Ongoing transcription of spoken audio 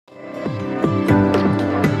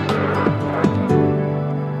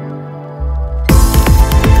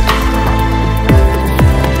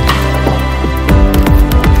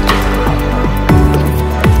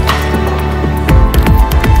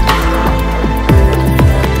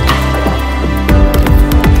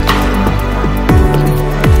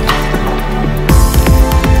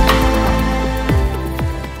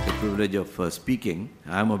of speaking.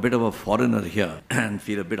 I'm a bit of a foreigner here and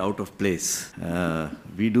feel a bit out of place.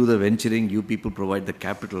 We do the venturing, you people provide the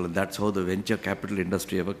capital, and that's how the venture capital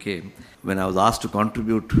industry ever came. When I was asked to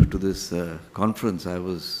contribute to this conference, I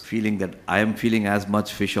was feeling that I am feeling as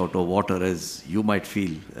much fish out of water as you might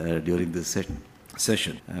feel during this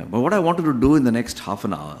session. But what I wanted to do in the next half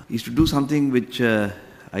an hour is to do something which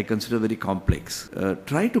I consider very complex.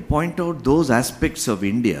 Try to point out those aspects of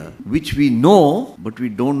India which we know, but we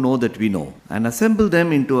don't know that we know, and assemble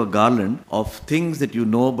them into a garland of things that you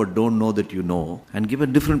know but don't know that you know, and give a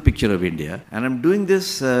different picture of India. And I'm doing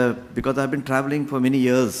this because I've been traveling for many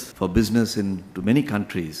years for business to many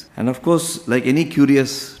countries. And of course, like any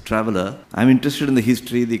curious traveler, I'm interested in the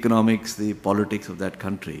history, the economics, the politics of that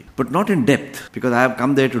country, but not in depth, because I have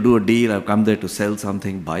come there to do a deal, I've come there to sell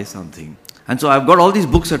something, buy something. And so I've got all these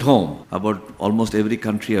books at home about almost every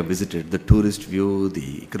country I've visited, the tourist view,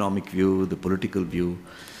 the economic view, the political view.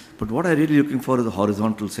 But what I'm really looking for is a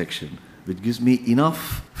horizontal section, which gives me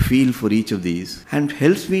enough feel for each of these and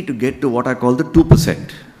helps me to get to what I call the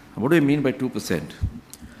 2%. What do I mean by 2%?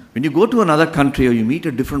 When you go to another country or you meet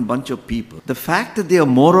a different bunch of people, the fact that they are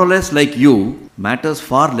more or less like you matters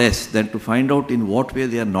far less than to find out in what way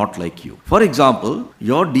they are not like you. For example,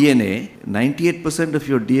 your DNA, 98% of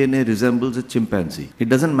your DNA resembles a chimpanzee. It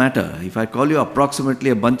doesn't matter. If I call you approximately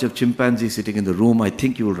a bunch of chimpanzees sitting in the room, I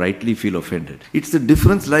think you will rightly feel offended. It's the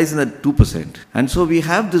difference lies in that 2%. And so we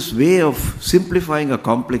have this way of simplifying a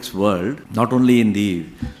complex world, not only in the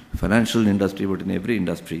financial industry, but in every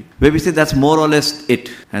industry, where we say that's more or less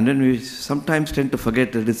it. And then we sometimes tend to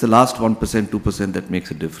forget that it's the last 1%, 2% that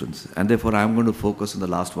makes a difference. And therefore, I'm going to focus on the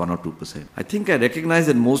last 1 or 2%. I think I recognize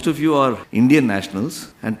that most of you are Indian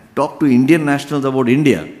nationals, and talk to Indian nationals about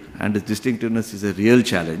India and its distinctiveness is a real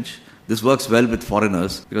challenge. This works well with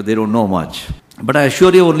foreigners because they don't know much. But I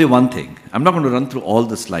assure you only one thing. I'm not going to run through all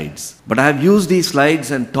the slides, but I have used these slides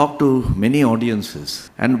and talked to many audiences.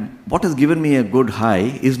 And what has given me a good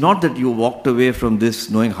high is not that you walked away from this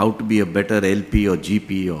knowing how to be a better LP or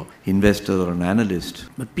GP or investor or an analyst,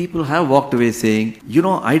 but people have walked away saying,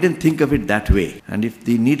 I didn't think of it that way. And if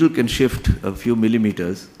the needle can shift a few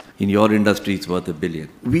millimeters, in your industry it's worth $1 billion.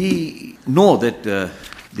 We know that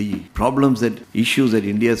the problems issues that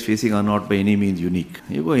India is facing are not by any means unique.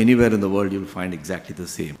 You go anywhere in the world, you'll find exactly the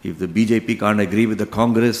same. If the BJP can't agree with the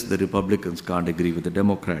Congress, the Republicans can't agree with the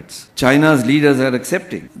Democrats. China's leaders are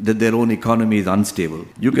accepting that their own economy is unstable.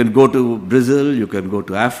 You can go to Brazil, you can go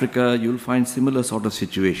to Africa, you'll find similar sort of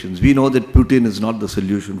situations. We know that Putin is not the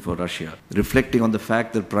solution for Russia. Reflecting on the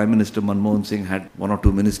fact that Prime Minister Manmohan Singh had 1 or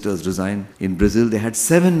 2 ministers resign. In Brazil, they had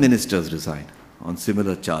 7 ministers resign on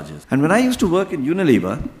similar charges. And when I used to work in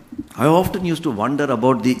Unilever, I often used to wonder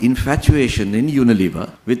about the infatuation in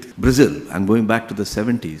Unilever with Brazil. I'm going back to the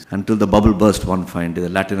 70s until the bubble burst one fine day, the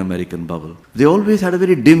Latin American bubble. They always had a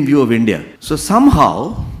very dim view of India. So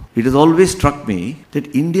somehow, it has always struck me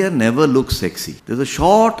that India never looks sexy. There's a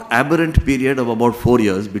short aberrant period of about 4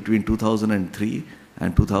 years between 2003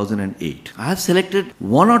 and 2008. I have selected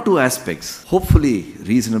 1 or 2 aspects, hopefully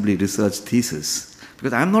reasonably researched thesis,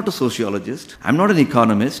 because I'm not a sociologist, I'm not an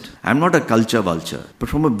economist, I'm not a culture vulture. But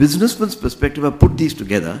from a businessman's perspective, I put these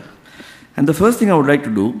together. And the first thing I would like to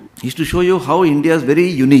do is to show you how India is very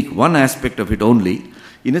unique, one aspect of it only,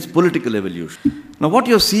 in its political evolution. Now what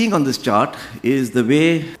you're seeing on this chart is the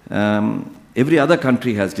way every other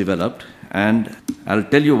country has developed. And I'll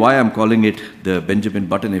tell you why I'm calling it the Benjamin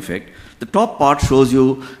Button effect. The top part shows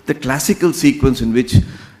you the classical sequence in which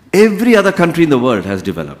every other country in the world has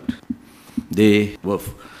developed. There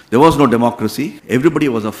was no democracy. Everybody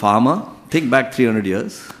was a farmer. Think back 300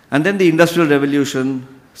 years. And then the Industrial Revolution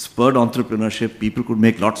spurred entrepreneurship. People could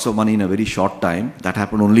make lots of money in a very short time. That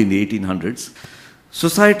happened only in the 1800s.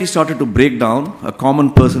 Society started to break down. A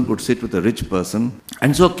common person could sit with a rich person.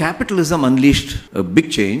 And so capitalism unleashed a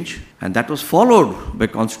big change. And that was followed by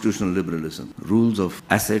constitutional liberalism. Rules of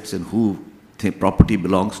assets and who property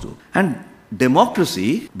belongs to. And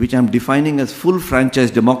democracy, which I'm defining as full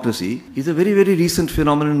franchise democracy, is a very, very recent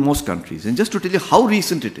phenomenon in most countries. And just to tell you how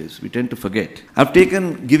recent it is, we tend to forget. I've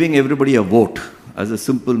taken giving everybody a vote as a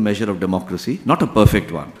simple measure of democracy, not a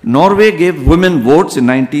perfect one. Norway gave women votes in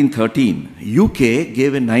 1913. UK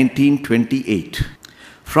gave in 1928.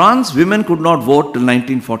 France, women could not vote till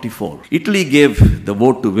 1944. Italy gave the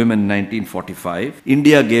vote to women in 1945.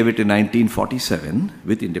 India gave it in 1947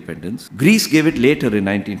 with independence. Greece gave it later in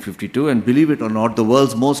 1952, and believe it or not, the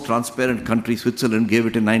world's most transparent country, Switzerland, gave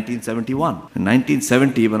it in 1971. In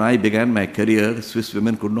 1970, when I began my career, Swiss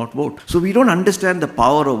women could not vote. So we don't understand the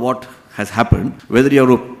power of what has happened. Whether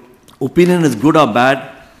your opinion is good or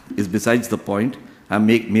bad is besides the point. I'm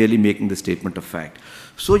merely making the statement of fact.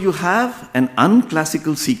 So you have an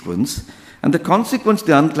unclassical sequence, and the consequence of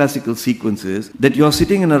the unclassical sequence is that you are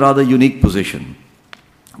sitting in a rather unique position.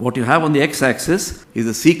 What you have on the x-axis is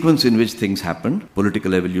the sequence in which things happened,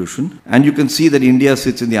 political evolution, and you can see that India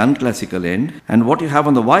sits in the unclassical end. And what you have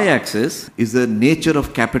on the y-axis is the nature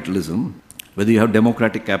of capitalism, whether you have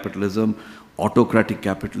democratic capitalism, autocratic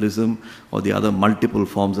capitalism, or the other multiple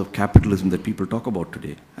forms of capitalism that people talk about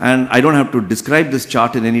today. And I don't have to describe this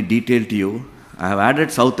chart in any detail to you. I have added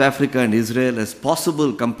South Africa and Israel as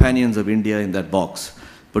possible companions of India in that box,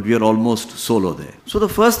 but we are almost solo there. So the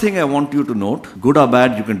first thing I want you to note, good or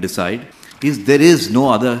bad you can decide, is there is no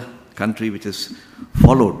other country which has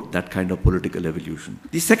followed that kind of political evolution.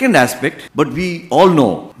 The second aspect, but we all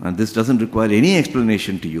know, and this doesn't require any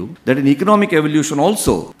explanation to you, that in economic evolution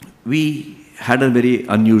also, we had a very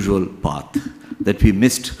unusual path, that we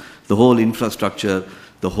missed the whole infrastructure,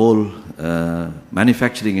 the whole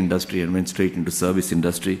manufacturing industry, and went straight into service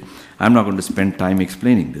industry. I'm not going to spend time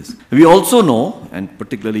explaining this. We also know, and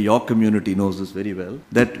particularly your community knows this very well,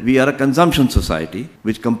 that we are a consumption society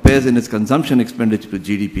which compares in its consumption expenditure to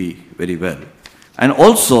GDP very well. And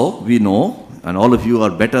also we know, and all of you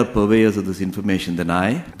are better purveyors of this information than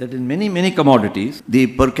I, that in many, many commodities, the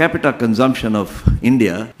per capita consumption of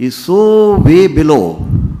India is so way below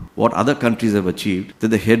what other countries have achieved, that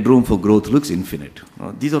the headroom for growth looks infinite.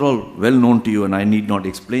 These are all well known to you and I need not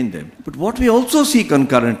explain them. But what we also see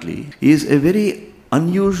concurrently is a very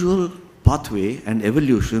unusual pathway and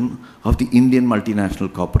evolution of the Indian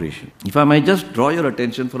multinational corporation. If I might just draw your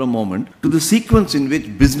attention for a moment to the sequence in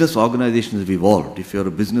which business organizations have evolved. If you're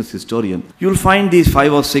a business historian, you'll find these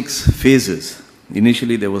 5 or 6 phases.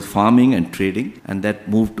 Initially there was farming and trading, and that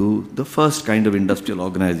moved to the first kind of industrial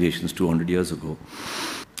organizations 200 years ago.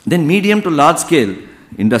 Then medium to large scale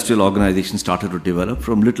industrial organizations started to develop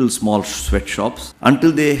from little small sweatshops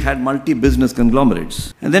until they had multi-business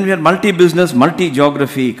conglomerates. And then we had multi-business,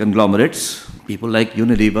 multi-geography conglomerates, people like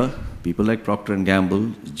Unilever, people like Procter &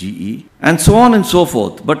 Gamble, GE, and so on and so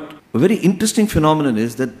forth. But a very interesting phenomenon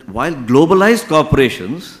is that while globalized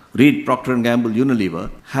corporations, read Procter & Gamble, Unilever,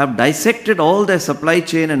 have dissected all their supply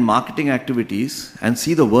chain and marketing activities and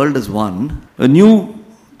see the world as one, a new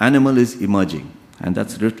animal is emerging. And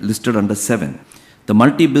that's listed under 7. The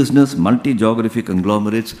multi-business, multi-geography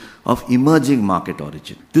conglomerates of emerging market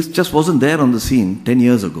origin. This just wasn't there on the scene 10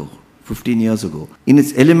 years ago, 15 years ago. In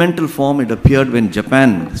its elemental form, it appeared when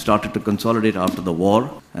Japan started to consolidate after the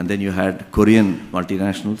war, and then you had Korean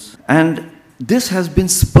multinationals. And this has been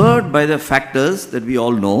spurred by the factors that we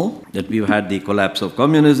all know, that we've had the collapse of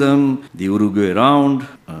communism, the Uruguay round,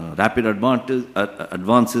 rapid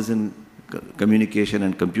advances in communication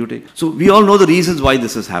and computing. So we all know the reasons why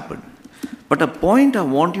this has happened. But a point I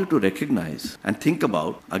want you to recognize and think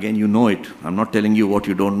about, again you know it, I'm not telling you what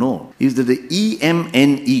you don't know, is that the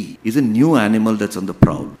EMNE is a new animal that's on the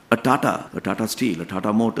prowl. A Tata Steel, a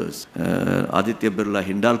Tata Motors, Aditya Birla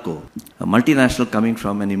Hindalco, a multinational coming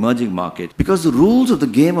from an emerging market, because the rules of the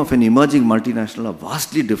game of an emerging multinational are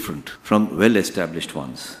vastly different from well-established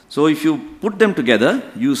ones. So if you put them together,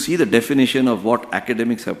 you see the definition of what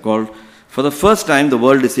academics have called, for the first time, the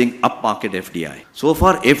world is saying upmarket FDI. So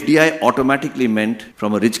far, FDI automatically meant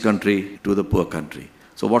from a rich country to the poor country.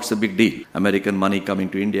 So what's the big deal? American money coming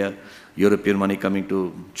to India, European money coming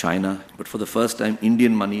to China. But for the first time,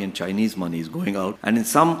 Indian money and Chinese money is going out. And in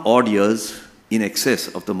some odd years, in excess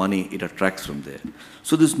of the money it attracts from there.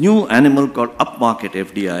 So this new animal called upmarket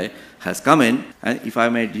FDI has come in. And if I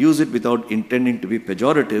might use it without intending to be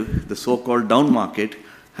pejorative, the so-called down market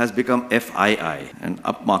has become FII, and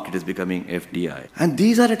upmarket is becoming FDI. And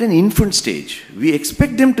these are at an infant stage. We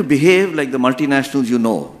expect them to behave like the multinationals you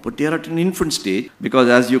know, but they are at an infant stage because,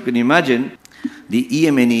 as you can imagine, the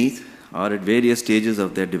EMNEs are at various stages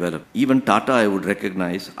of their development. Even Tata I would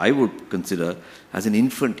recognize, I would consider as an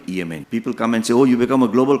infant EMN. People come and say, oh, you become a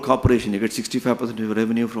global corporation, you get 65% of your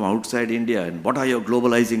revenue from outside India, and what are your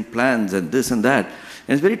globalizing plans, and this and that.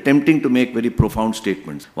 And it's very tempting to make very profound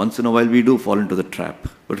statements. Once in a while we do fall into the trap.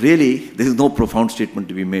 But really, there is no profound statement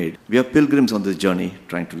to be made. We are pilgrims on this journey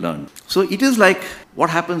trying to learn. So it is like what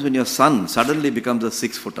happens when your son suddenly becomes a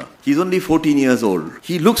 6-footer. He's only 14 years old.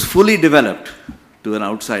 He looks fully developed to an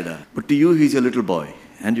outsider, but to you he's a little boy.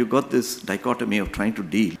 And you've got this dichotomy of trying to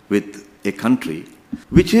deal with a country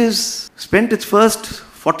which has spent its first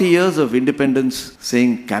 40 years of independence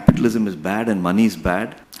saying capitalism is bad and money is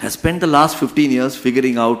bad, has spent the last 15 years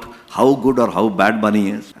figuring out how good or how bad money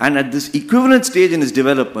is. And at this equivalent stage in its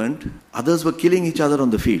development, others were killing each other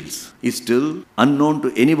on the fields. It's still unknown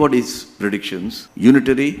to anybody's predictions,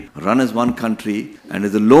 unitary, run as one country, and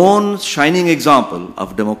is the lone shining example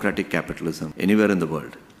of democratic capitalism anywhere in the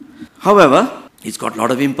world. However, It's got a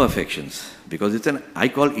lot of imperfections because I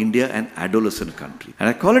call India an adolescent country. And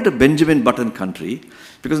I call it a Benjamin Button country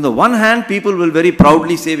because on the one hand, people will very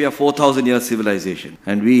proudly say we are 4,000 years civilization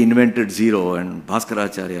and we invented zero and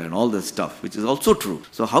Bhaskaracharya and all this stuff, which is also true.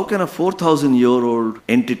 So how can a 4,000-year-old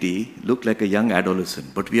entity look like a young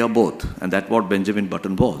adolescent? But we are both. And that's what Benjamin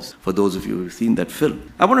Button was, for those of you who have seen that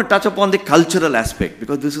film. I want to touch upon the cultural aspect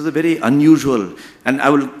because this is a very unusual, and I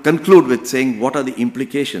will conclude with saying what are the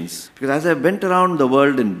implications. Because as I went around the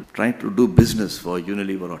world and trying to do business for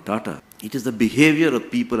Unilever or Tata, it is the behavior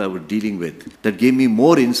of people I was dealing with that gave me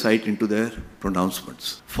more insight into their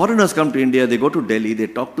pronouncements. Foreigners come to India, they go to Delhi, they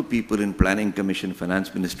talk to people in Planning Commission,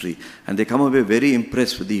 Finance Ministry, and they come away very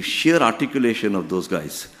impressed with the sheer articulation of those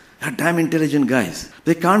guys. They're damn intelligent guys.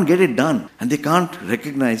 They can't get it done. And they can't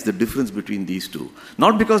recognize the difference between these two.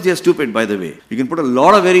 Not because they are stupid, by the way. You can put a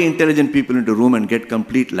lot of very intelligent people into a room and get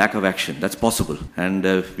complete lack of action. That's possible. And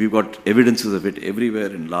we've got evidences of it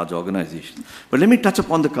everywhere in large organizations. But let me touch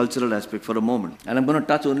upon the cultural aspect for a moment. And I'm going to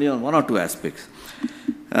touch only on one or two aspects.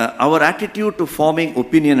 Our attitude to forming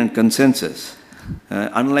opinion and consensus,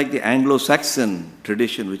 unlike the Anglo-Saxon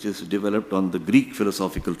tradition, which is developed on the Greek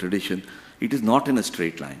philosophical tradition, it is not in a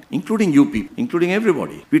straight line, including you people, including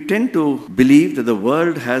everybody. We tend to believe that the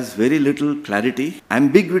world has very little clarity.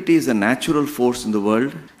 Ambiguity is a natural force in the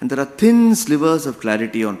world, and there are thin slivers of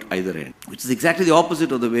clarity on either end, which is exactly the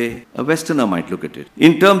opposite of the way a Westerner might look at it.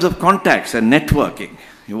 In terms of contacts and networking,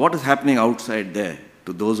 what is happening outside there,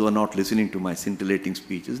 to those who are not listening to my scintillating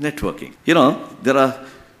speech, is networking.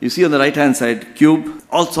 You see on the right-hand side, cube,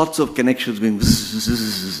 all sorts of connections being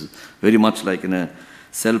very much like in a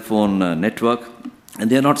cell phone network, and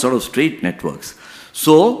they are not sort of straight networks.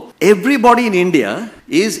 So, everybody in India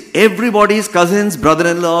is everybody's cousins,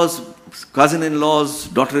 brother-in-laws, cousin-in-laws,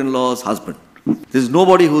 daughter-in-laws, husband. There's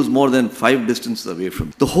nobody who's more than 5 distances away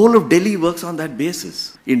from. The whole of Delhi works on that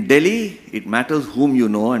basis. In Delhi, it matters whom you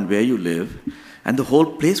know and where you live, and the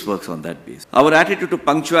whole place works on that basis. Our attitude to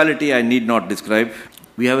punctuality, I need not describe.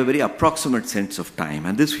 We have a very approximate sense of time,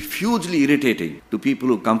 and this is hugely irritating to people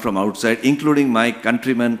who come from outside, including my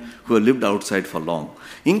countrymen who have lived outside for long,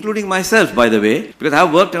 including myself, by the way, because I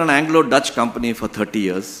have worked in an Anglo-Dutch company for 30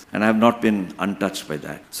 years, and I have not been untouched by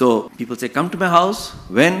that. So people say, come to my house.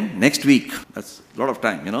 When? Next week. That's a lot of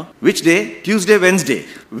time, Which day? Tuesday, Wednesday.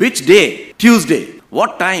 Which day? Tuesday.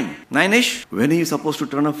 What time? 9-ish? When are you supposed to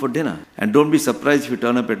turn up for dinner? And don't be surprised if you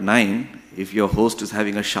turn up at 9 if your host is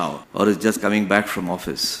having a shower or is just coming back from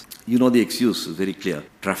office. You know the excuse is very clear.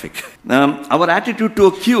 Traffic. Our attitude to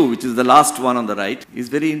a queue, which is the last one on the right, is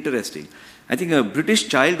very interesting. I think a British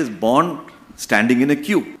child is born standing in a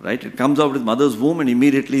queue, right? It comes out of his mother's womb and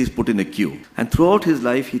immediately is put in a queue. And throughout his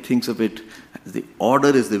life, he thinks of it as the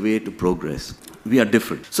order is the way to progress. We are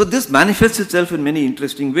different. So this manifests itself in many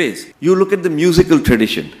interesting ways. You look at the musical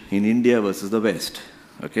tradition in India versus the West.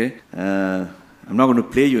 Okay? I'm not going to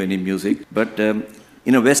play you any music, but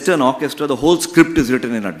in a Western orchestra, the whole script is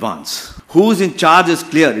written in advance. Who's in charge is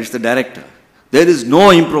clear. It's the director. There is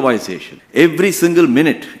no improvisation. Every single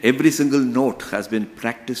minute, every single note has been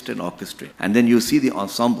practiced and orchestrated. And then you see the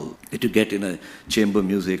ensemble that you get in a chamber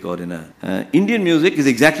music or in a... Indian music is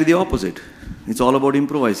exactly the opposite. It's all about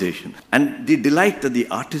improvisation. And the delight that the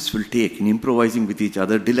artists will take in improvising with each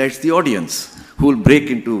other delights the audience, who will break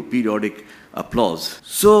into periodic applause.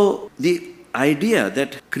 So the idea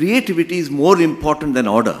that creativity is more important than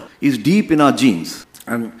order is deep in our genes.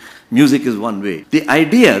 And music is one way. The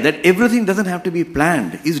idea that everything doesn't have to be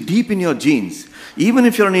planned is deep in your genes. Even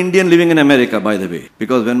if you're an Indian living in America, by the way.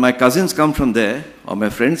 Because when my cousins come from there, or my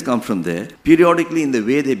friends come from there, periodically in the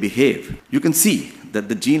way they behave, you can see that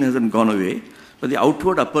the gene hasn't gone away, but the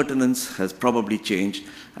outward appurtenance has probably changed,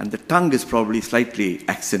 and the tongue is probably slightly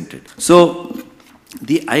accented. So,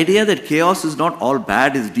 the idea that chaos is not all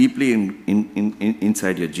bad is deeply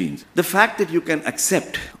inside your genes. The fact that you can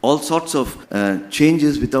accept all sorts of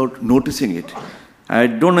changes without noticing it. I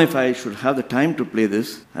don't know if I should have the time to play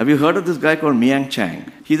this. Have you heard of this guy called Miang Chang?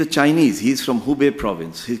 He's a Chinese. He's from Hubei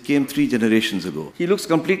province. He came 3 generations ago. He looks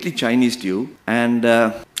completely Chinese to you, and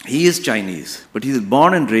he is Chinese. But he's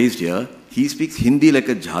born and raised here. He speaks Hindi like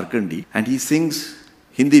a Jharkhandi, and he sings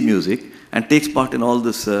Hindi music and takes part in all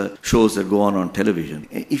these shows that go on television.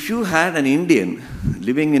 If you had an Indian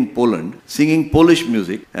living in Poland singing Polish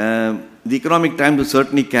music, the Economic Times would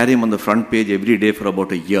certainly carry him on the front page every day for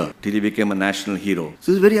about a year till he became a national hero.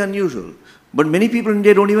 So it's very unusual. But many people in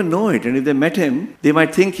India don't even know it. And if they met him, they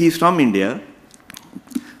might think he's from India.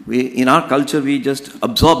 In our culture, we just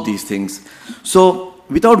absorb these things. So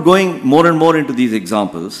without going more and more into these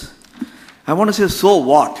examples, I want to say, so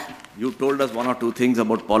what? You told us 1 or 2 things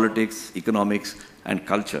about politics, economics. and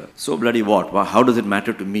culture. So bloody what? How does it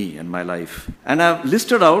matter to me and my life? And I've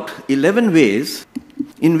listed out 11 ways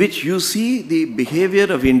in which you see the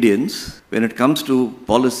behavior of Indians when it comes to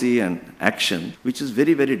policy and action, which is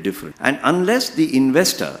very, very different. And unless the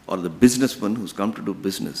investor or the businessman who's come to do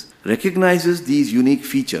business recognizes these unique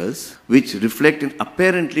features, which reflect an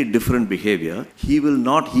apparently different behavior, he will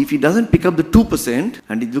not, if he doesn't pick up the 2%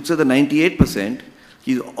 and he looks at the 98%,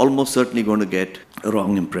 he's almost certainly going to get a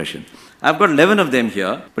wrong impression. I've got 11 of them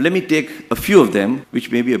here, but let me take a few of them,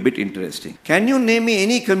 which may be a bit interesting. Can you name me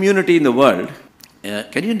any community in the world?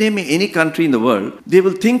 Can you name me any country in the world? They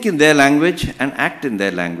will think in their language and act in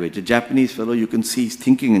their language. A Japanese fellow, you can see, is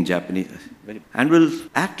thinking in Japanese and will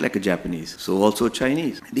act like a Japanese. So also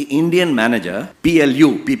Chinese. The Indian manager,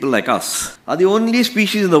 PLU, people like us, are the only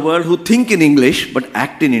species in the world who think in English but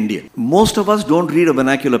act in Indian. Most of us don't read a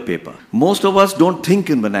vernacular paper. Most of us don't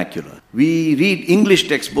think in vernacular. We read English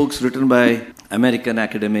textbooks written by American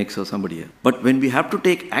academics or somebody else. But when we have to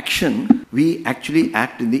take action, we actually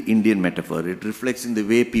act in the Indian metaphor. It reflects in the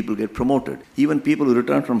way people get promoted. Even people who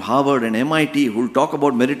return from Harvard and MIT who will talk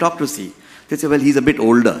about meritocracy, they say, well, he's a bit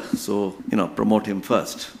older, so, promote him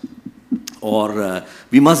first. Or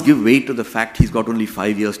we must give weight to the fact he's got only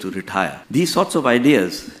 5 years to retire. These sorts of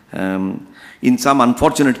ideas, in some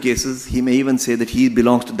unfortunate cases, he may even say that he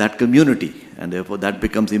belongs to that community, and therefore that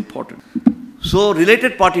becomes important. So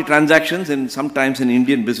related party transactions and sometimes in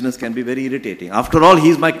Indian business can be very irritating. After all,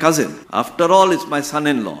 he's my cousin. After all, it's my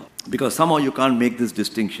son-in-law. Because somehow you can't make this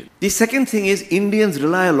distinction. The second thing is Indians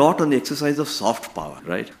rely a lot on the exercise of soft power,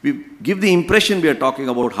 right? We give the impression we are talking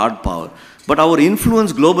about hard power. But our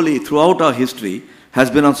influence globally throughout our history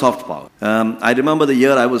has been on soft power. I remember the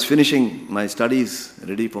year I was finishing my studies,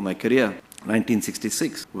 ready for my career,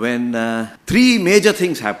 1966, when 3 major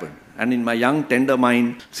things happened. And in my young, tender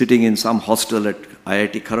mind, sitting in some hostel at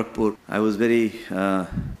IIT Kharagpur, I was very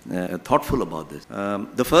thoughtful about this.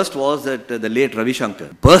 The first was that the late Ravi Shankar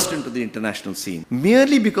burst into the international scene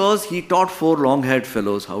merely because he taught 4 long-haired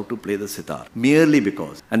fellows how to play the sitar. Merely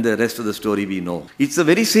because. And the rest of the story we know. It's the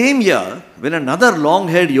very same year when another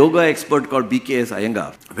long-haired yoga expert called BKS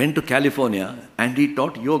Iyengar went to California and he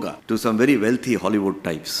taught yoga to some very wealthy Hollywood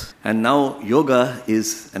types. And now yoga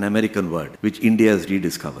is an American word, which India has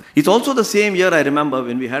rediscovered. It's also the same year, I remember,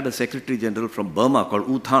 when we had a Secretary General from Burma called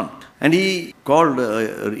U Thant. And he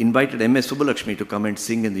invited M.S. Subbulakshmi to come and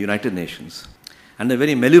sing in the United Nations. And the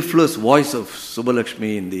very mellifluous voice of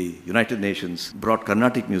Subbulakshmi in the United Nations brought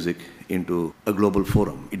Carnatic music into a global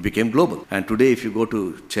forum. It became global. And today, if you go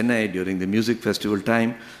to Chennai during the music festival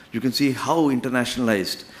time, you can see how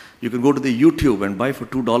internationalized. You can go to the YouTube and buy for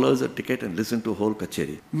 $2 a ticket and listen to a whole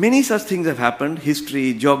kacheri. Many such things have happened.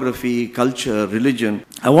 History, geography, culture, religion.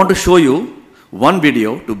 I want to show you one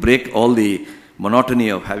video to break all the monotony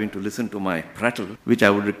of having to listen to my prattle, which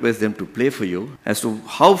I would request them to play for you, as to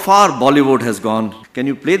how far Bollywood has gone. Can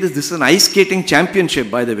you play this? This is an ice skating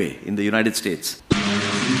championship, by the way, in the United States.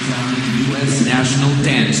 U.S. National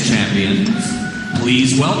Dance Champions.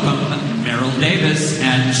 Please welcome Meryl Davis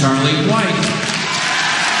and Charlie White.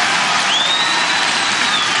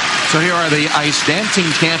 So here are the ice dancing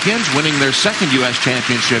champions winning their second U.S.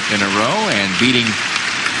 championship in a row and beating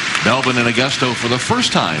Melbourne and Augusto for the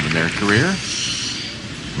first time in their career.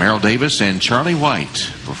 Meryl Davis and Charlie White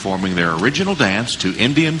performing their original dance to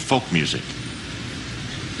Indian folk music.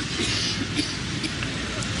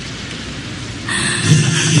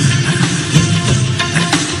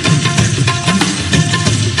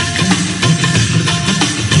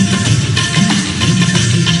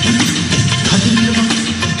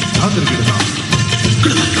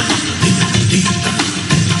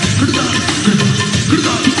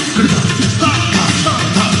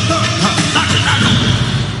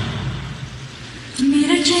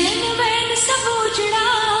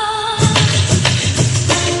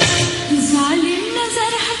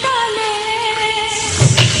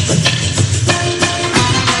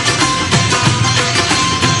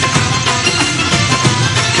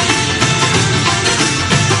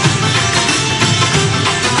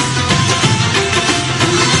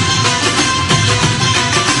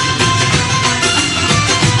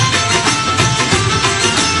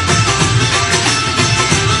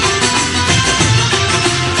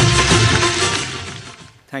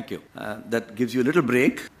 That gives you a little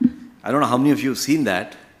break. I don't know how many of you have seen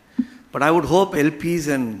that, but I would hope LPs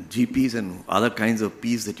and GPs and other kinds of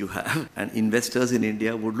Ps that you have and investors in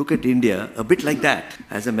India would look at India a bit like that,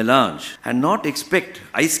 as a melange, and not expect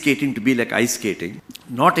ice skating to be like ice skating,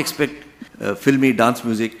 not expect filmy dance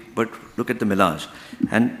music, but look at the melange.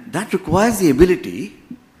 And that requires the ability,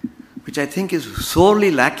 which I think is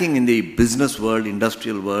sorely lacking in the business world,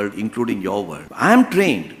 industrial world, including your world. I am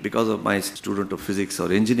trained because of my student of physics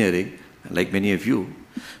or engineering, like many of you.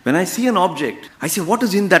 When I see an object, I say, what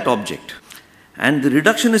is in that object? And the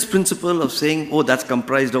reductionist principle of saying, oh, that's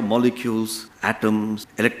comprised of molecules, atoms,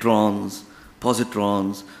 electrons,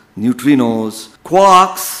 positrons, neutrinos,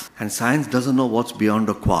 quarks, and science doesn't know what's beyond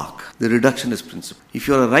a quark. The reductionist principle. If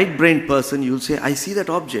you're a right-brained person, you'll say, I see that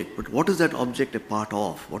object, but what is that object a part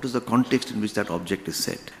of? What is the context in which that object is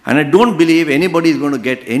set? And I don't believe anybody is going to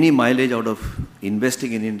get any mileage out of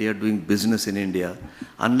investing in India, doing business in India,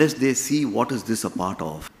 unless they see what is this a part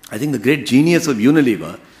of. I think the great genius of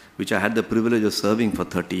Unilever, which I had the privilege of serving for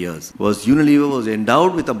 30 years, was Unilever was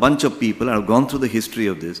endowed with a bunch of people, and I've gone through the history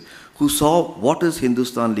of this, who saw what is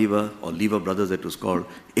Hindustan Lever, or Lever Brothers it was called,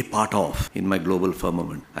 a part of in my global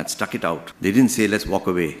firmament, and stuck it out. They didn't say, let's walk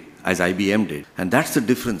away, as IBM did. And that's the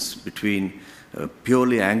difference between a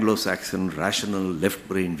purely Anglo-Saxon, rational,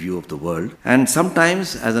 left-brain view of the world. And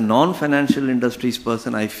sometimes, as a non-financial industries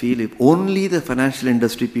person, I feel if only the financial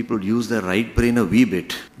industry people use their right brain a wee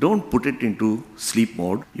bit, don't put it into sleep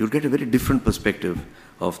mode, you'll get a very different perspective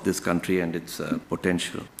of this country and its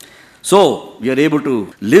potential. So, we are able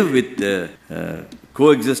to live with the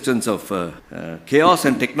coexistence of chaos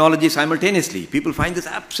and technology simultaneously. People find this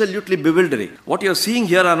absolutely bewildering. What you're seeing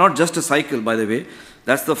here are not just a cycle, by the way.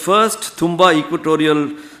 That's the first Tumba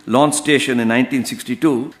Equatorial launch station in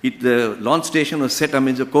 1962. The launch station was set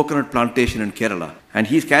amidst a coconut plantation in Kerala. And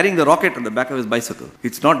he's carrying the rocket on the back of his bicycle.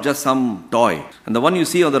 It's not just some toy. And the one you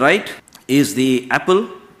see on the right is the Apple,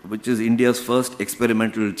 which is India's first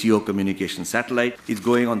experimental geocommunication satellite. It's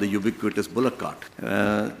going on the ubiquitous bullock cart.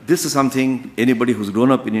 This is something anybody who's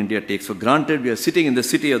grown up in India takes for granted. We are sitting in the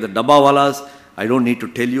city of the Dabbawalas. I don't need to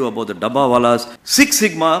tell you about the Dabbawalas. Six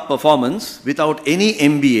Sigma performance without any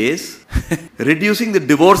MBAs, reducing the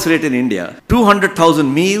divorce rate in India.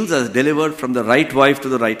 200,000 meals as delivered from the right wife to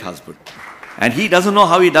the right husband. And he doesn't know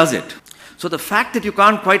how he does it. So the fact that you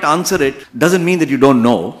can't quite answer it doesn't mean that you don't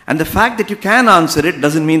know. And the fact that you can answer it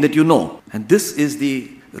doesn't mean that you know. And this is the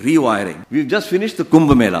rewiring. We've just finished the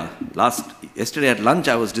Kumbh Mela. Yesterday at lunch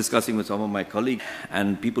I was discussing with some of my colleagues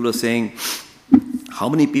and people were saying, how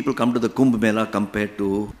many people come to the Kumbh Mela compared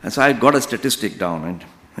to... And so I got a statistic down and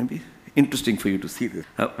maybe interesting for you to see this.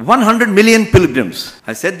 100 million pilgrims.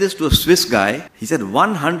 I said this to a Swiss guy. He said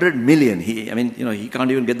 100 million. He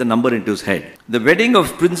can't even get the number into his head. The wedding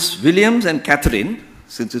of Prince William and Catherine,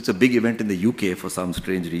 since it's a big event in the UK for some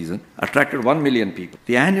strange reason, attracted 1 million people.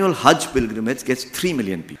 The annual Hajj pilgrimage gets 3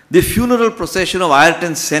 million people. The funeral procession of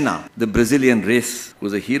Ayrton Senna, the Brazilian race, who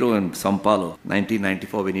was a hero in São Paulo,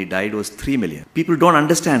 1994 when he died, was 3 million. People don't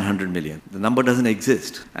understand 100 million. The number doesn't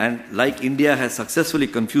exist. And like India has successfully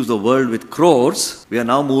confused the world with crores, we are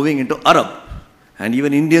now moving into Arab. And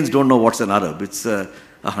even Indians don't know what's an Arab. It's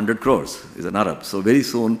 100 crores is an Arab. So very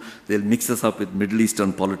soon they'll mix us up with Middle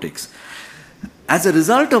Eastern politics. As a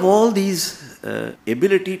result of all these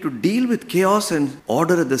ability to deal with chaos and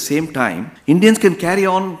order at the same time, Indians can carry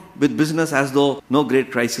on with business as though no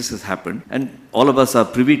great crisis has happened. And all of us are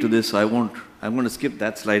privy to this, so I'm going to skip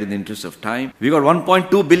that slide in the interest of time. We got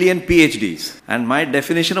 1.2 billion PhDs. And my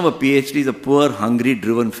definition of a PhD is a poor, hungry,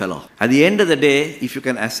 driven fellow. At the end of the day, if you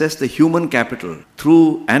can assess the human capital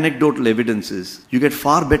through anecdotal evidences, you get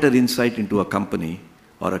far better insight into a company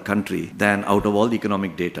or a country than out of all the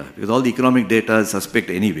economic data. Because all the economic data is suspect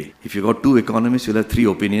anyway. If you got 2 economists, you'll have 3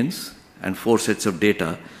 opinions and 4 sets of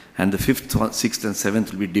data. And the 5th, 6th and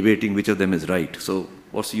 7th will be debating which of them is right. So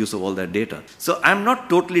what's the use of all that data? So I'm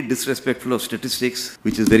not totally disrespectful of statistics,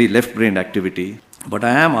 which is very left-brained activity. But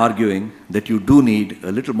I am arguing that you do need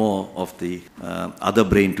a little more of the other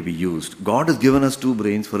brain to be used. God has given us 2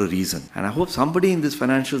 brains for a reason. And I hope somebody in this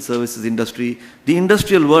financial services industry, the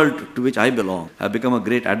industrial world to which I belong, have become a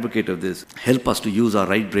great advocate of this, help us to use our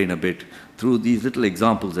right brain a bit through these little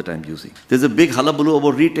examples that I'm using. There's a big hullabaloo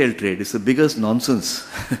about retail trade. It's the biggest nonsense,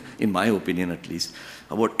 in my opinion at least,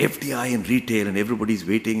 about FDI and retail, and everybody's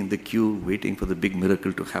waiting in the queue, waiting for the big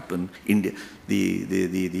miracle to happen. India,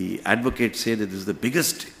 the advocates say that this is the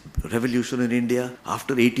biggest revolution in India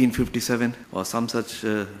after 1857 or some such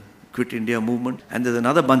quit India movement. And there's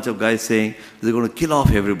another bunch of guys saying they're going to kill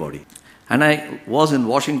off everybody. And I was in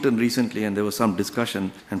Washington recently and there was some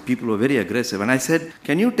discussion and people were very aggressive. And I said,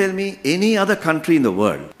 can you tell me any other country in the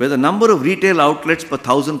world where the number of retail outlets per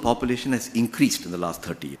 1,000 population has increased in the last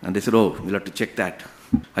 30 years? And they said, oh, we'll have to check that.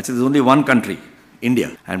 I said, there's only one country,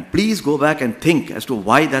 India. And please go back and think as to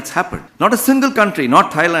why that's happened. Not a single country,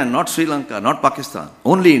 not Thailand, not Sri Lanka, not Pakistan,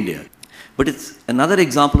 only India. But it's another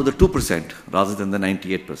example of the 2% rather than the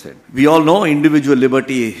 98%. We all know individual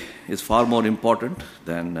liberty is far more important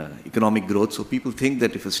than economic growth. So people think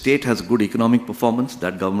that if a state has good economic performance,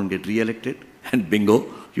 that government gets re-elected. And bingo,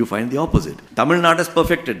 you find the opposite. Tamil Nadu has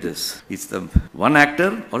perfected this. It's the one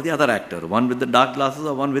actor or the other actor, one with the dark glasses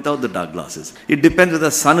or one without the dark glasses. It depends whether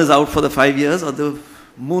the sun is out for the 5 years or the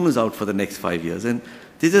moon is out for the next 5 years. And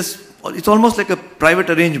it's almost like a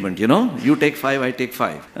private arrangement, you know. You take 5, I take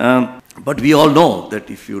 5. But we all know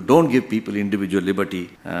that if you don't give people individual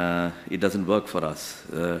liberty, it doesn't work for us.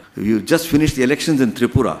 You just finished the elections in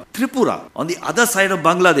Tripura. Tripura, on the other side of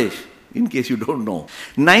Bangladesh, in case you don't know.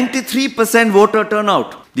 93% voter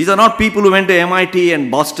turnout. These are not people who went to MIT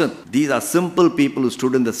and Boston. These are simple people who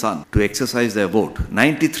stood in the sun to exercise their vote.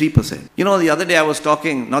 93%. You know, the other day I was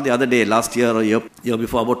talking, not the other day, last year or year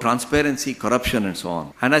before, about transparency, corruption and so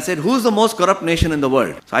on. And I said, who's the most corrupt nation in the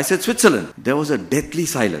world? So I said, Switzerland. There was a deathly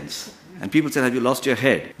silence. And people said, have you lost your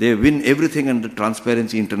head? They win everything under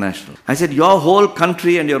Transparency International. I said, your whole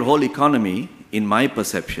country and your whole economy, in my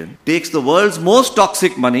perception, takes the world's most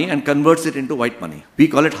toxic money and converts it into white money. We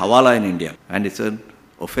call it hawala in India. And it's an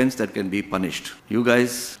offense that can be punished. You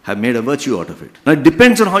guys have made a virtue out of it. Now, it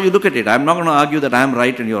depends on how you look at it. I'm not going to argue that I'm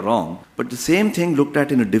right and you're wrong. But the same thing looked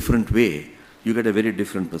at in a different way, you get a very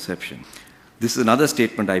different perception. This is another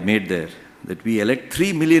statement I made there, that we elect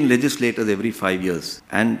 3 million legislators every 5 years.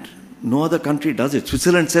 And no other country does it.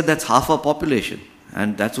 Switzerland said that's half our population.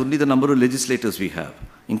 And that's only the number of legislators we have,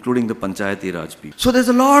 including the Panchayati Raj people. So there's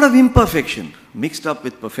a lot of imperfection mixed up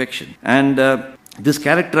with perfection. And this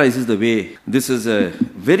characterizes the way, this is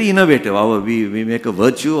very innovative. We make a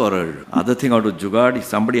virtue or a other thing out of jugaad.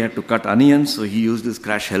 Somebody had to cut onions, so he used his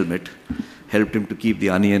crash helmet. Helped him to keep the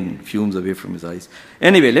onion fumes away from his eyes.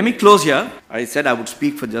 Anyway, let me close here. I said I would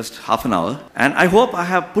speak for just half an hour. And I hope I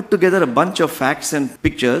have put together a bunch of facts and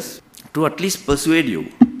pictures to at least persuade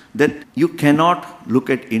you that you cannot look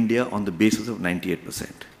at India on the basis of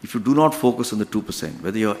 98%. If you do not focus on the 2%,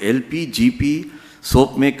 whether you're LP, GP,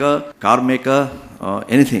 soap maker, car maker,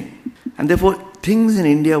 anything. And therefore, things in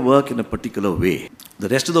India work in a particular way. The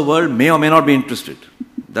rest of the world may or may not be interested.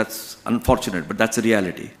 That's unfortunate, but that's a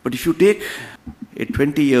reality. But if you take a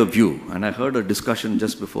 20-year view, and I heard a discussion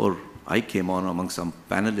just before I came on among some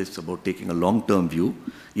panelists about taking a long-term view.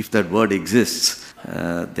 If that word exists,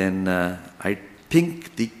 then I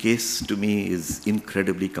think the case to me is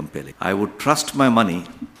incredibly compelling. I would trust my money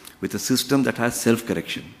with a system that has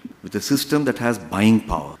self-correction, with a system that has buying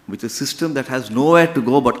power, with a system that has nowhere to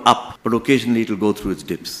go but up, but occasionally it will go through its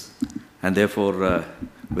dips. And therefore,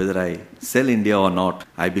 whether I sell India or not,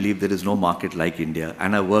 I believe there is no market like India,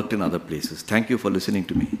 and I've worked in other places. Thank you for listening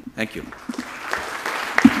to me. Thank you.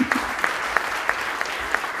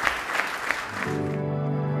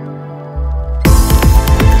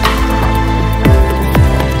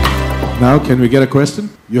 Now, can we get a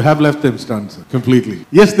question? You have left them stunned, sir, completely.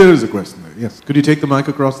 Yes, there is a question there. Yes. Could you take the mic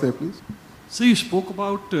across there, please? So you spoke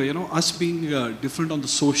about, us being different on the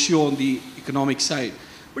socio, on the economic side.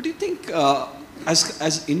 But do you think,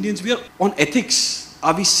 as Indians, we are on ethics?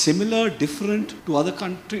 Are we similar, different to other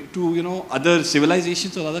country, to other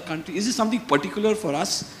civilizations or other countries? Is it something particular for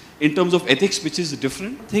us in terms of ethics, which is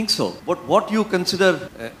different? I think so. But what you consider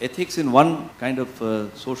ethics in one kind of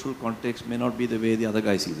social context may not be the way the other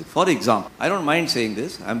guy sees it. For example, I don't mind saying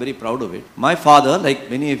this. I'm very proud of it. My father, like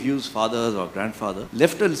many of you's fathers or grandfather,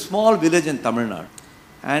 left a small village in Tamil Nadu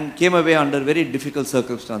and came away under very difficult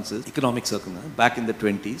circumstances, economic circumstances, back in the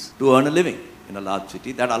 20s, to earn a living in a large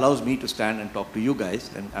city. That allows me to stand and talk to you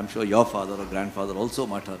guys, and I'm sure your father or grandfather also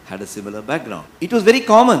might have had a similar background. It was very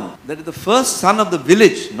common that the first son of the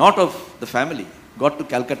village, not of the family, got to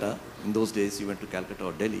Calcutta. In those days, you went to Calcutta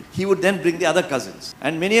or Delhi. He would then bring the other cousins.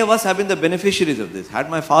 And many of us have been the beneficiaries of this. Had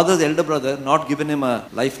my father's elder brother not given him a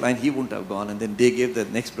lifeline, he wouldn't have gone, and then they gave the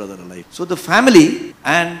next brother a life. So the family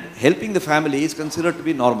and helping the family is considered to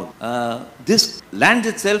be normal. This lands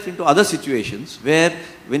itself into other situations where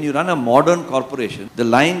when you run a modern corporation, the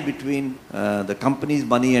line between the company's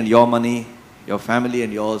money and your money, your family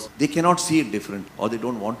and yours, they cannot see it different, or they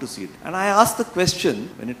don't want to see it. And I ask the question,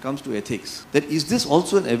 when it comes to ethics, that is this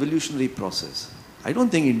also an evolutionary process? I don't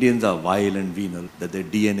think Indians are vile and venal, that their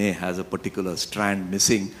DNA has a particular strand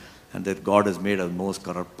missing, and that God has made a most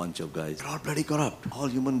corrupt bunch of guys. They're all bloody corrupt. All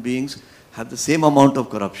human beings have the same amount of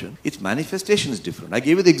corruption. Its manifestation is different. I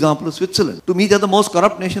gave you the example of Switzerland. To me, they're the most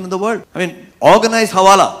corrupt nation in the world. I mean, organized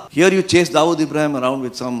hawala. Here you chase Dawood Ibrahim around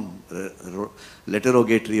with some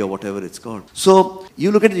letterogatory or whatever it's called. So, you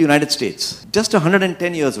look at the United States. Just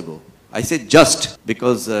 110 years ago, I say just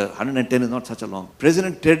because 110 is not such a long.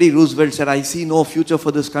 President Teddy Roosevelt said, I see no future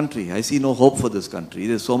for this country. I see no hope for this country.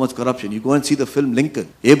 There's so much corruption. You go and see the film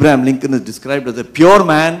Lincoln. Abraham Lincoln is described as a pure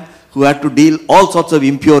man who had to deal all sorts of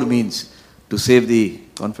impure means to save the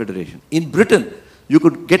Confederation. In Britain, you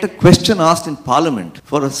could get a question asked in Parliament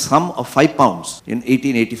for a sum of £5 in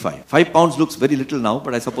 1885. £5 looks very little now,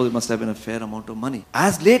 but I suppose it must have been a fair amount of money.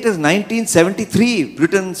 As late as 1973,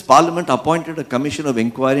 Britain's Parliament appointed a commission of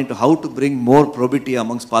inquiry into how to bring more probity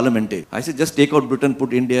amongst parliamentarians. I said, just take out Britain,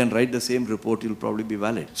 put India and write the same report, you'll probably be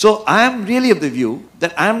valid. So I am really of the view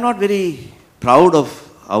that I am not very proud of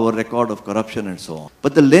our record of corruption and so on.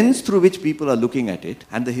 But the lens through which people are looking at it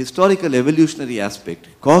and the historical evolutionary aspect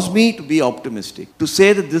cause me to be optimistic, to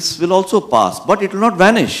say that this will also pass, but it will not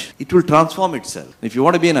vanish. It will transform itself. If you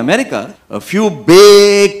want to be in America, a few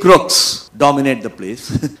big crooks dominate the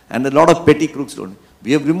place and a lot of petty crooks don't.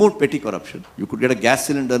 We have removed petty corruption. You could get a gas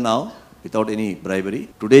cylinder now without any bribery.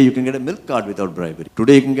 Today you can get a milk card without bribery.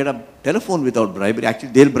 Today you can get a telephone without bribery.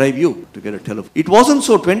 Actually, they'll bribe you to get a telephone. It wasn't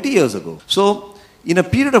so 20 years ago. So, in a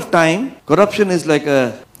period of time, corruption is like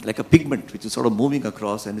a pigment which is sort of moving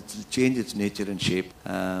across and it will change its nature and shape.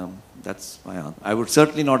 That's my answer. I would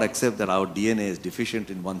certainly not accept that our DNA is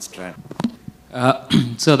deficient in one strand.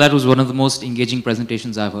 So that was one of the most engaging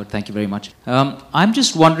presentations I've heard. Thank you very much. I'm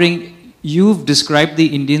just wondering, you've described the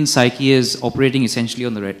Indian psyche as operating essentially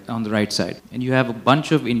on the right side. And you have a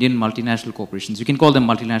bunch of Indian multinational corporations, you can call them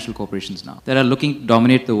multinational corporations now, that are looking to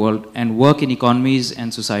dominate the world and work in economies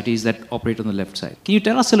and societies that operate on the left side. Can you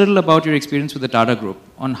tell us a little about your experience with the Tata Group,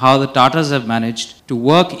 on how the Tatas have managed to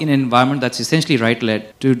work in an environment that's essentially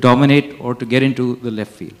right-led to dominate or to get into the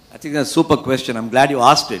left field? I think that's a super question. I'm glad you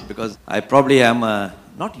asked it because I probably am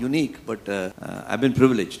not unique, but I've been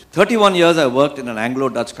privileged. 31 years I worked in an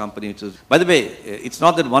Anglo-Dutch company. Which is, by the way, it's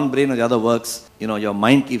not that one brain or the other works. You know, your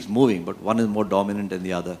mind keeps moving, but one is more dominant than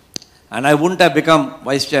the other. And I wouldn't have become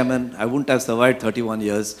vice chairman, I wouldn't have survived 31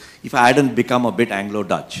 years if I hadn't become a bit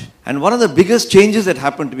Anglo-Dutch. And one of the biggest changes that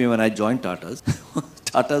happened to me when I joined Tata's,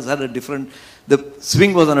 Tata's had a different, the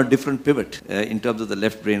swing was on a different pivot in terms of the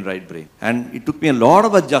left brain, right brain. And it took me a lot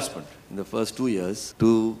of adjustment in the first 2 years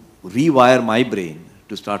to rewire my brain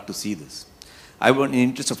to start to see this. In the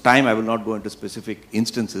interest of time, I will not go into specific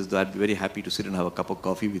instances, though I'd be very happy to sit and have a cup of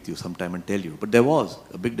coffee with you sometime and tell you. But there was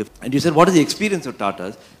a big difference. And you said, what is the experience of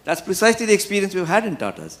Tata's? That's precisely the experience we've had in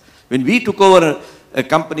Tata's. When we took over a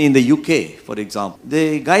company in the UK, for example,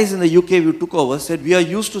 the guys in the UK we took over said, we are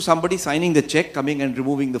used to somebody signing the check, coming and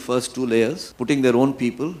removing the first 2 layers, putting their own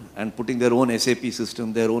people and putting their own SAP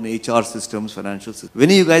system, their own HR systems, financial systems. When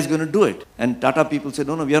are you guys going to do it? And Tata people said,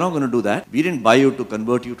 no, we are not going to do that. We didn't buy you to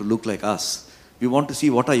convert you to look like us. We want to see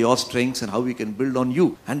what are your strengths and how we can build on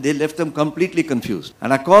you. And they left them completely confused.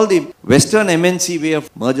 And I call the Western MNC way of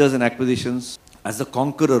mergers and acquisitions as the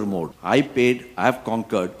conqueror mode. I paid, I have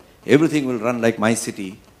conquered, everything will run like my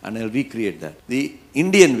city and I'll recreate that. The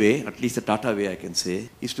Indian way, at least the Tata way I can say,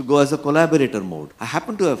 is to go as a collaborator mode. I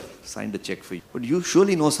happen to have signed a check for you, but you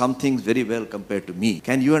surely know some things very well compared to me.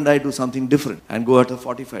 Can you and I do something different and go at a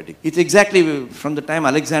 45 degree? It's exactly from the time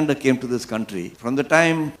Alexander came to this country, from the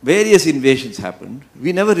time various invasions happened,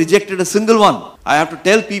 we never rejected a single one. I have to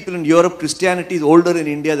tell people in Europe, Christianity is older in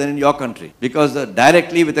India than in your country. Because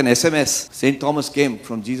directly with an SMS, St. Thomas came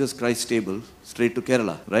from Jesus Christ's stable straight to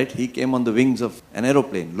Kerala, right? He came on the wings of an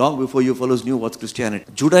aeroplane, long before you fellows knew what's Christianity.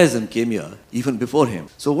 Judaism came here, even before him.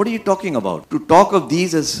 So what are you talking about? To talk of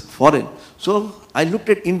these as foreign. So I looked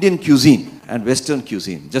at Indian cuisine and Western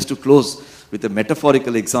cuisine, just to close with a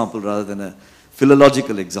metaphorical example rather than a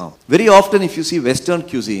philological example. Very often if you see Western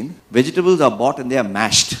cuisine, vegetables are bought and they are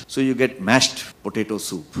mashed. So you get mashed potato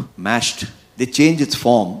soup, mashed. They change its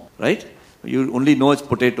form, right? You only know it's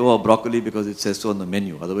potato or broccoli because it says so on the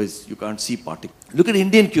menu. Otherwise, you can't see particles. Look at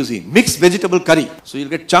Indian cuisine. Mixed vegetable curry. So you'll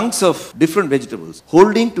get chunks of different vegetables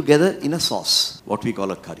holding together in a sauce, what we call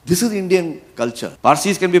a curry. This is Indian culture.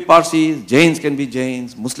 Parsis can be Parsis, Jains can be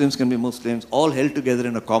Jains, Muslims can be Muslims, all held together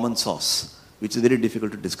in a common sauce, which is very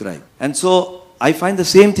difficult to describe. And so I find the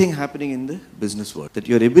same thing happening in the business world, that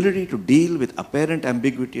your ability to deal with apparent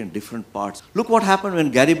ambiguity in different parts. Look what happened when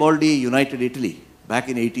Garibaldi united Italy. Back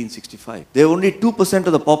in 1865. There were only 2%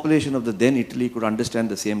 of the population of the then Italy could understand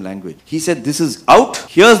the same language. He said, this is out,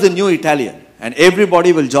 here's the new Italian. And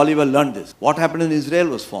everybody will jolly well learn this. What happened in Israel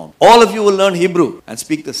was formed. All of you will learn Hebrew and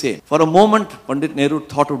speak the same. For a moment, Pandit Nehru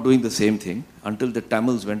thought of doing the same thing until the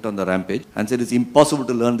Tamils went on the rampage and said it's impossible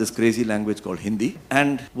to learn this crazy language called Hindi.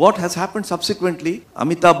 And what has happened subsequently,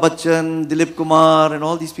 Amitabh Bachchan, Dilip Kumar and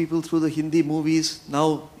all these people through the Hindi movies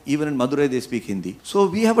now Even in Madurai, they speak Hindi. So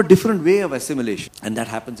we have a different way of assimilation, and that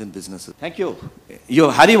happens in businesses. Thank you.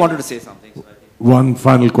 Harry wanted to say something. So one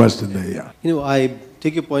final question there, yeah. I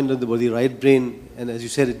take your point on the right brain, and as you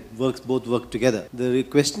said, both work together. The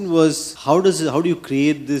question was, how do you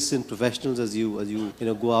create this in professionals as you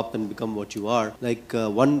go up and become what you are? Like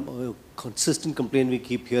one consistent complaint we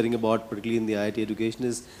keep hearing about, particularly in the IIT education,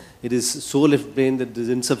 is it is so left brain that there's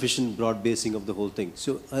insufficient broad basing of the whole thing.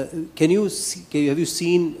 So have you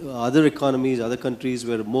seen other economies, other countries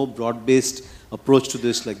where a more broad based approach to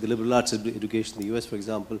this, like the liberal arts education in the US, for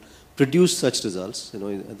example, produce such results?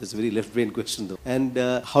 That's a very left brain question though. And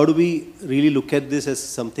how do we really look at this as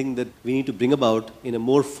something that we need to bring about in a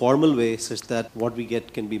more formal way, such that what we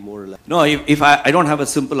get can be more reliable? No, if I don't have a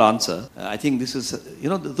simple answer. I think this is,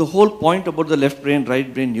 the whole point about the left brain,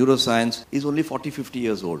 right brain neuroscience is only 40, 50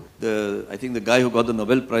 years old. I think the guy who got the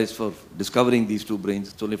Nobel Prize for discovering these two brains,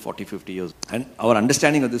 it's only 40, 50 years. And our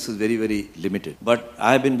understanding of this is very, very limited. But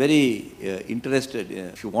I have been very interested,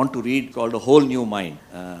 if you want to read, called A Whole New Mind.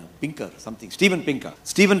 Steven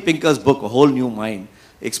Pinker's book, A Whole New Mind,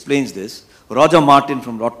 explains this. Roger Martin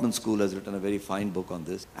from Rotman School has written a very fine book on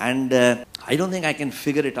this. And I don't think I can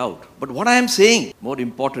figure it out. But what I am saying, more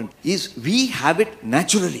important, is we have it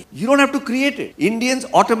naturally. You don't have to create it. Indians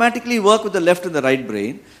automatically work with the left and the right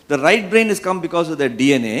brain. The right brain has come because of their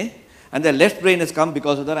DNA. And their left brain has come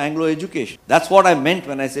because of their Anglo education. That's what I meant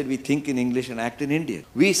when I said we think in English and act in Indian.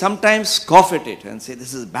 We sometimes scoff at it and say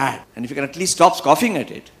this is bad. And if you can at least stop scoffing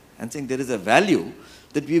at it and saying there is a value,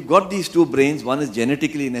 that we've got these two brains, one is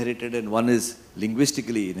genetically inherited and one is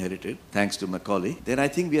linguistically inherited, thanks to Macaulay, then I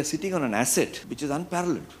think we are sitting on an asset which is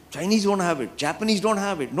unparalleled. Chinese don't have it, Japanese don't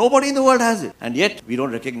have it, nobody in the world has it, and yet we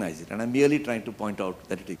don't recognize it. And I'm merely trying to point out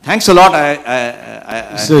that it is. Thanks a lot.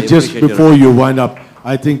 So just before you wind up,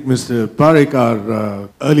 I think Mr. Parekh, our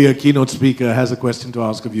earlier keynote speaker, has a question to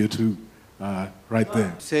ask of you too. Right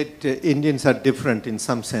there. Said Indians are different in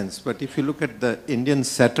some sense, but if you look at the Indians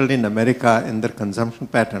settled in America and their consumption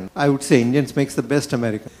pattern, I would say Indians makes the best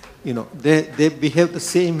America. They behave the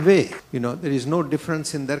same way. There is no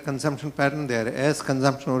difference in their consumption pattern. They are as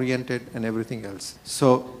consumption oriented and everything else.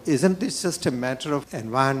 So isn't this just a matter of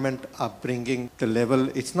environment, upbringing, the level?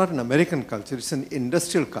 It's not an American culture, it's an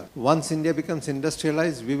industrial culture. Once India becomes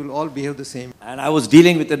industrialized, we will all behave the same. And I was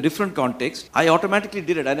dealing with a different context. I automatically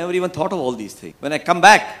did it. I never even thought of all these things. When I come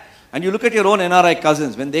back, and you look at your own NRI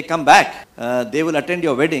cousins, when they come back, they will attend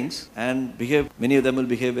your weddings and many of them will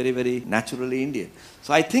behave very, very naturally Indian.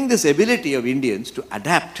 So I think this ability of Indians to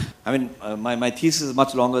adapt, my thesis is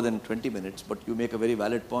much longer than 20 minutes, but you make a very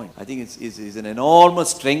valid point. I think it's an enormous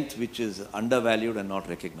strength which is undervalued and not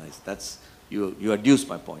recognized. You adduce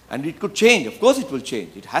my point. And it could change. Of course it will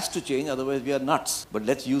change. It has to change, otherwise we are nuts. But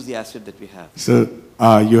let's use the asset that we have. So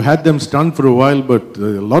you had them stunned for a while, but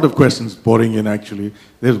a lot of questions pouring in actually.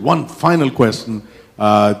 There's one final question.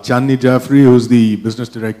 Chandni Jaffrey, who's the business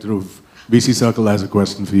director of VC Circle, has a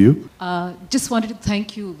question for you. Just wanted to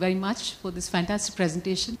thank you very much for this fantastic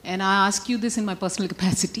presentation. And I ask you this in my personal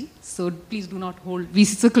capacity, so please do not hold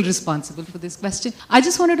VC Circle responsible for this question. I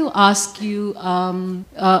just wanted to ask you,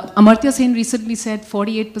 Amartya Sen recently said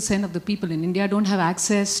 48% of the people in India don't have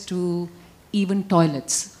access to even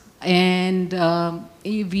toilets. And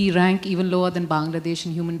we rank even lower than Bangladesh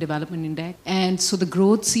in Human Development Index. And so the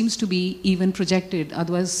growth seems to be even projected,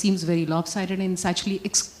 otherwise seems very lopsided, and it's actually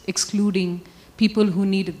excluding people who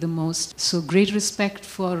need it the most. So great respect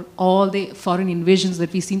for all the foreign invasions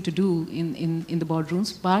that we seem to do in the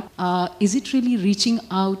boardrooms, but is it really reaching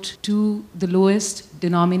out to the lowest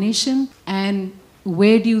denomination? And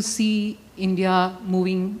where do you see India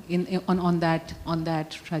moving on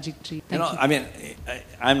that trajectory? Thank you.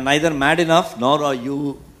 I'm neither mad enough nor are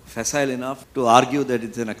you facile enough to argue that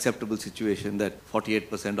it's an acceptable situation that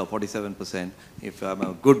 48% or 47%. If I'm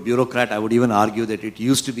a good bureaucrat, I would even argue that it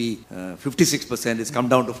used to be 56%, it's come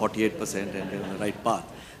down to 48% and you're on the right path.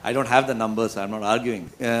 I don't have the numbers, I'm not arguing.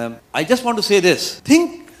 I just want to say this.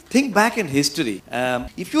 Think back in history.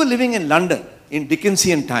 If you were living in London in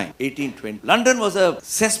Dickensian time, 1820, London was a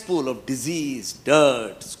cesspool of disease,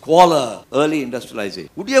 dirt, squalor, early industrialization.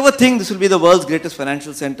 Would you ever think this will be the world's greatest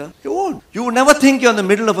financial center? You won't. You would never think you're in the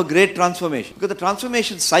middle of a great transformation. Because the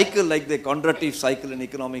transformation cycle, like the Kondrativ cycle in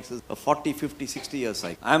economics, is a 40, 50, 60 year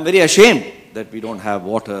cycle. I'm very ashamed that we don't have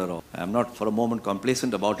water, or I'm not for a moment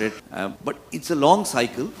complacent about it. But it's a long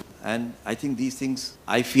cycle. And I think these things,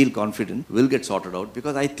 I feel confident, will get sorted out,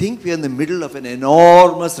 because I think we are in the middle of an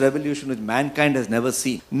enormous revolution which mankind has never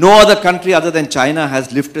seen. No other country other than China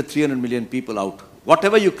has lifted 300 million people out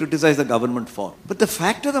whatever you criticize the government for. But the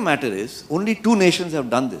fact of the matter is, only 2 nations have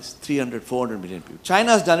done this, 300, 400 million people.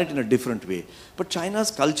 China has done it in a different way. But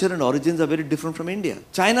China's culture and origins are very different from India.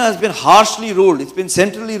 China has been harshly ruled, it's been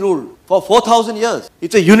centrally ruled for 4,000 years.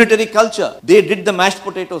 It's a unitary culture. They did the mashed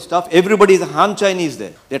potato stuff. Everybody is a Han Chinese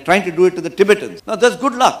there. They're trying to do it to the Tibetans. Now that's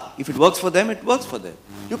good luck. If it works for them, it works for them.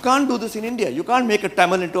 You can't do this in India. You can't make a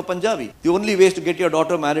Tamil into a Punjabi. The only way is to get your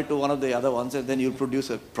daughter married to one of the other ones and then you'll produce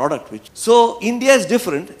a product. So India is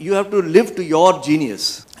different. You have to live to your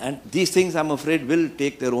genius. And these things, I'm afraid, will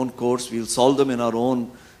take their own course. We'll solve them in our own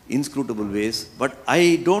inscrutable ways. But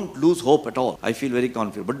I don't lose hope at all. I feel very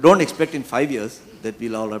confident. But don't expect in 5 years that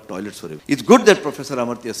we'll all have toilets for everyone. It's good that Professor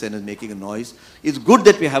Amartya Sen is making a noise. It's good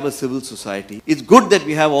that we have a civil society. It's good that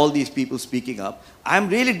we have all these people speaking up. I'm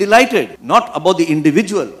really delighted, not about the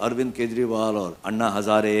individual, Arvind Kejriwal or Anna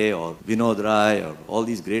Hazare or Vinod Rai or all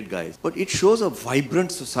these great guys, but it shows a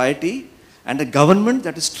vibrant society and a government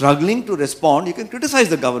that is struggling to respond. You can criticize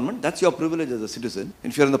the government, that's your privilege as a citizen.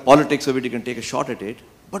 If you're in the politics of it, you can take a shot at it.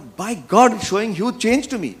 But by God, it's showing huge change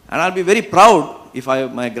to me. And I'll be very proud if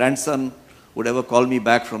my grandson would ever call me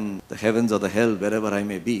back from the heavens or the hell, wherever I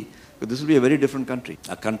may be. But this will be a very different country,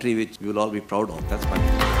 a country which we will all be proud of. That's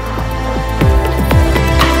my